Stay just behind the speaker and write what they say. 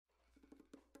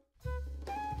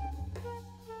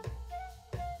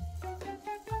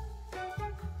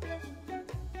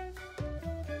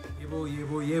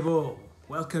Yebo.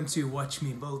 Welcome to Watch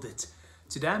Me Build It.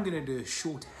 Today I'm going to do a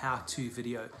short how-to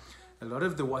video. A lot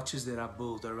of the watches that I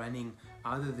build are running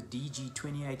either the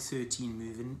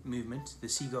DG2813 movement, the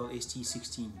Seagull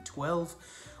ST1612,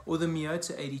 or the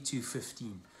Miyota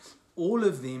 8215. All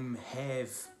of them have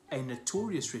a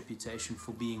notorious reputation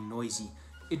for being noisy.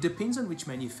 It depends on which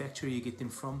manufacturer you get them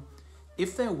from.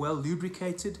 If they're well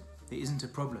lubricated, there isn't a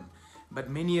problem, but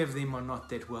many of them are not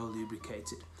that well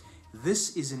lubricated.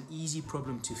 This is an easy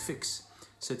problem to fix.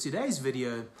 So today's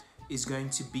video is going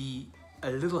to be a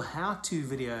little how-to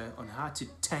video on how to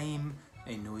tame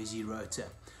a noisy rotor.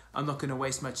 I'm not going to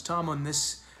waste much time on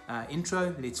this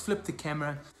intro. Let's flip the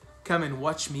camera. Come and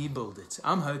watch me build it.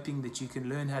 I'm hoping that you can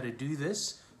learn how to do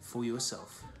this for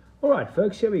yourself. Alright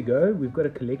folks, here we go. We've got a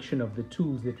collection of the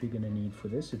tools that we're going to need for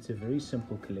this. It's a very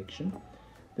simple collection.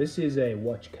 This is a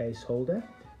watch case holder.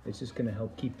 It's just going to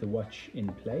help keep the watch in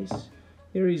place.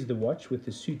 Here is the watch with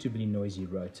the suitably noisy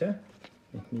rotor.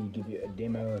 Let me give you a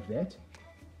demo of that.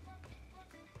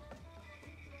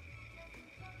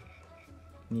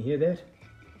 Can you hear that?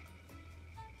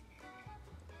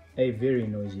 A very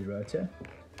noisy rotor.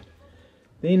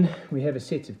 Then we have a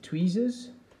set of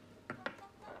tweezers,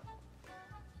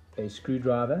 a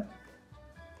screwdriver.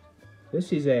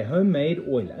 This is a homemade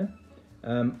oiler.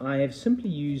 I have simply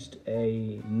used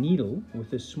a needle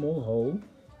with a small hole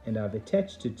and I've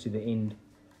attached it to the end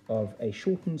of a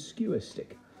shortened skewer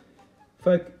stick.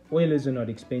 Folk, oilers are not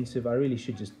expensive. I really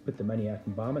should just put the money out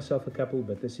and buy myself a couple,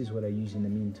 but this is what I use in the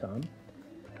meantime.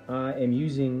 I am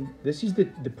using, this is the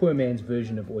poor man's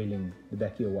version of oiling the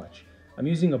back of your watch. I'm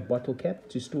using a bottle cap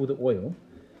to store the oil.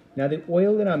 Now the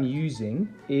oil that I'm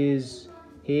using is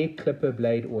hair clipper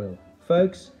blade oil.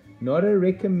 Folks, not a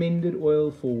recommended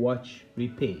oil for watch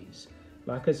repairs.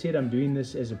 Like I said, I'm doing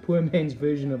this as a poor man's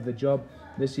version of the job.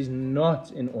 This is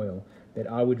not an oil that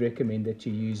I would recommend that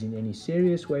you use in any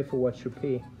serious way for watch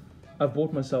repair. I've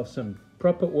bought myself some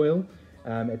proper oil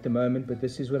at the moment, but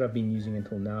this is what I've been using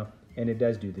until now, and it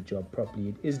does do the job properly.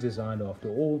 It is designed, after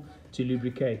all, to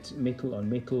lubricate metal on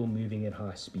metal moving at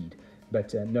high speed.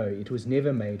 But no, it was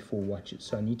never made for watches,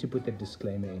 so I need to put that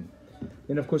disclaimer in.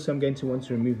 Then, of course, I'm going to want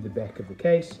to remove the back of the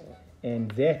case,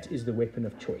 and that is the weapon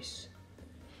of choice.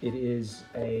 It is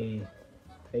a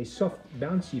soft,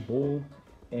 bouncy ball,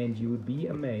 and you would be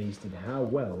amazed at how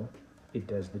well it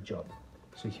does the job.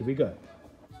 So here we go.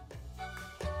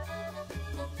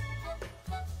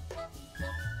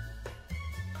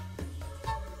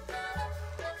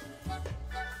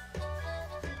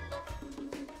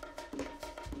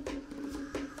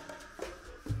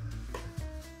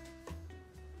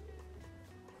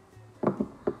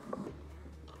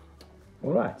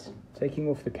 Alright, taking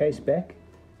off the case back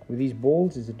with these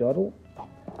balls is a dowel.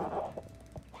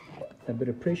 A bit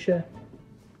of pressure.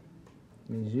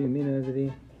 Let me zoom in over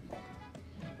there.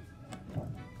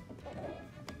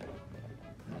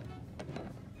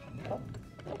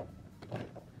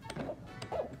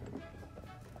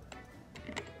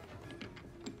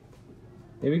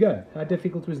 There we go. How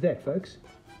difficult was that, folks?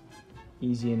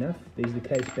 Easy enough. There's the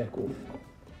case back off.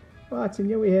 Right, and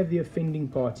here we have the offending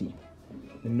party,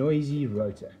 the noisy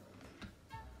rotor.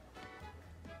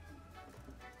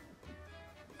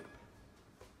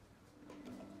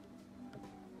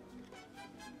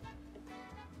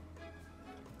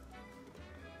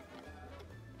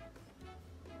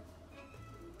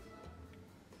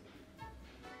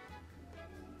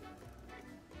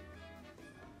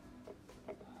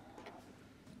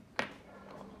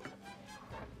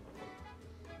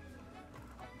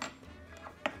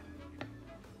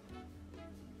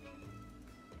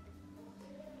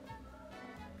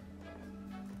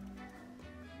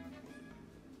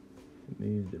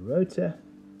 Move the rotor.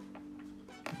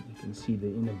 You can see the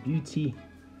inner beauty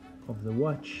of the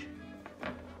watch.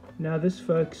 Now this,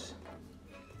 folks,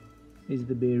 is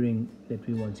the bearing that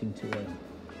we're wanting to oil.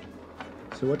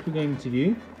 So what we're going to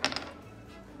do,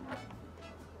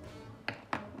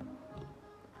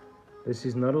 this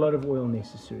is not a lot of oil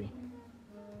necessary.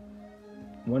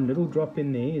 One little drop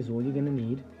in there is all you're going to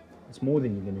need. It's more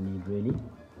than you're going to need, really.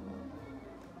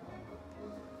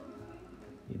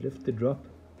 You lift the drop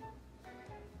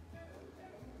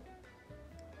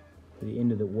to the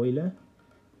end of the oiler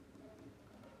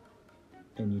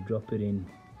and you drop it in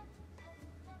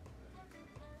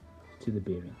to the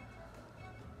bearing.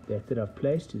 That I've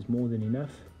placed is more than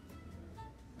enough.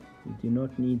 You do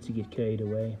not need to get carried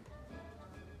away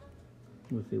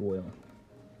with the oil.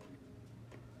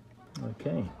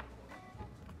 Okay,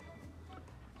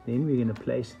 then we're going to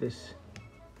place this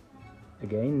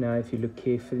again. Now if you look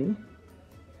carefully,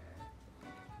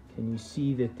 can you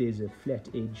see that there's a flat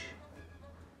edge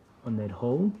on that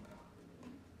hole?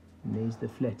 And there's the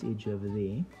flat edge over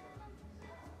there.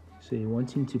 So you're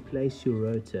wanting to place your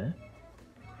rotor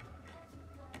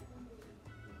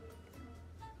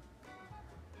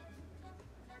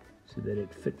so that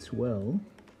it fits well.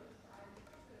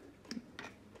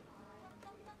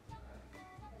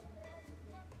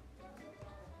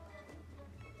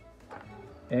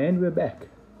 And we're back.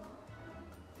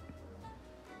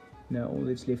 Now all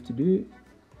that's left to do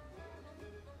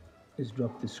is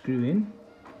drop the screw in.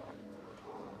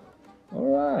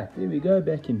 Alright, there we go,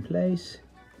 back in place.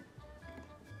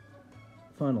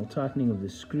 Final tightening of the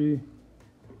screw.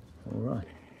 Alright.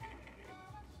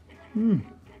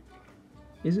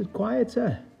 Is it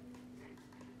quieter?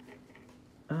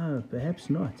 Oh, perhaps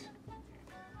not.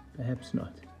 Perhaps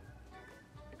not.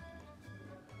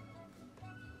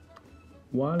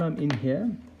 While I'm in here,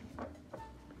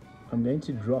 I'm going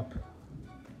to drop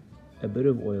a bit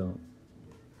of oil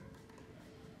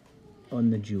on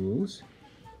the jewels.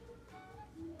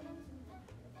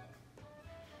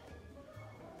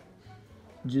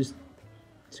 Just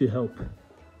to help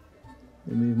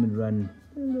the movement run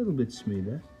a little bit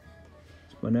smoother.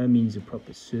 It's by no means a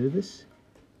proper service,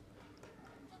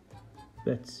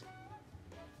 but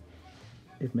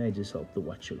it may just help the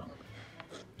watch along.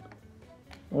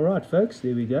 Alright folks,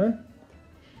 there we go.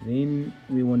 Then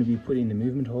we want to be putting the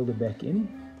movement holder back in.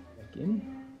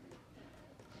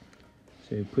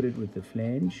 So put it with the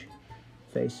flange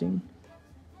facing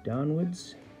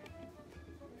downwards.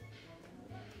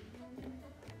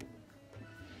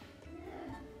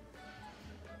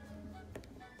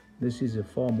 This is a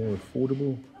far more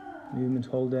affordable movement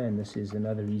holder, and this is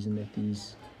another reason that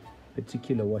these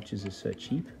particular watches are so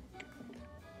cheap.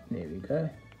 There we go.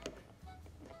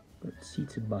 Got it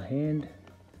seated by hand.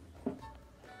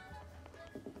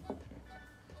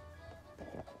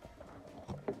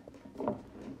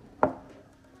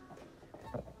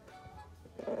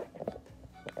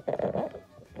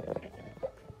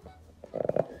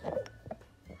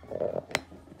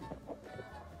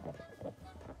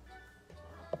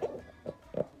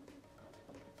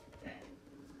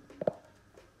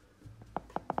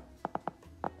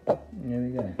 There we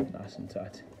go, nice and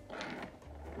tight.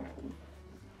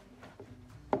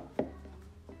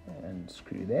 And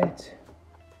screw that.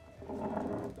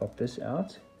 Pop this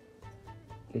out.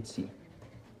 Let's see.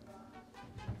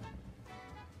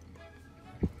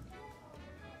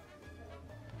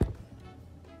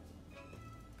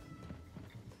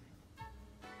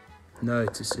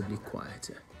 Noticeably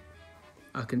quieter.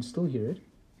 I can still hear it,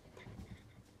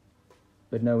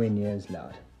 but nowhere near as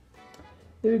loud.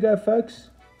 There we go, folks.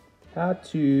 How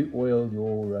to oil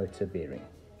your rotor bearing.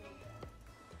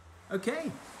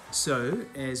 Okay, so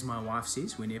as my wife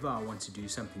says, whenever I want to do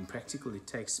something practical, it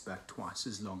takes about twice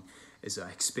as long as I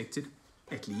expected,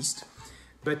 at least.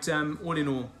 But all in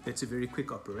all, it's a very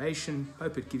quick operation.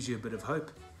 Hope it gives you a bit of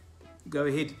hope. Go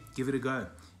ahead, give it a go.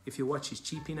 If your watch is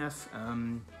cheap enough,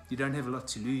 you don't have a lot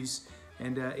to lose,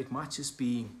 and it might just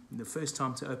be the first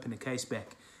time to open a case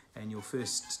back and your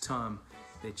first time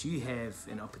that you have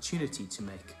an opportunity to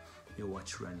make your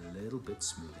watch run a little bit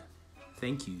smoother.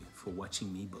 Thank you for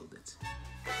watching me build it.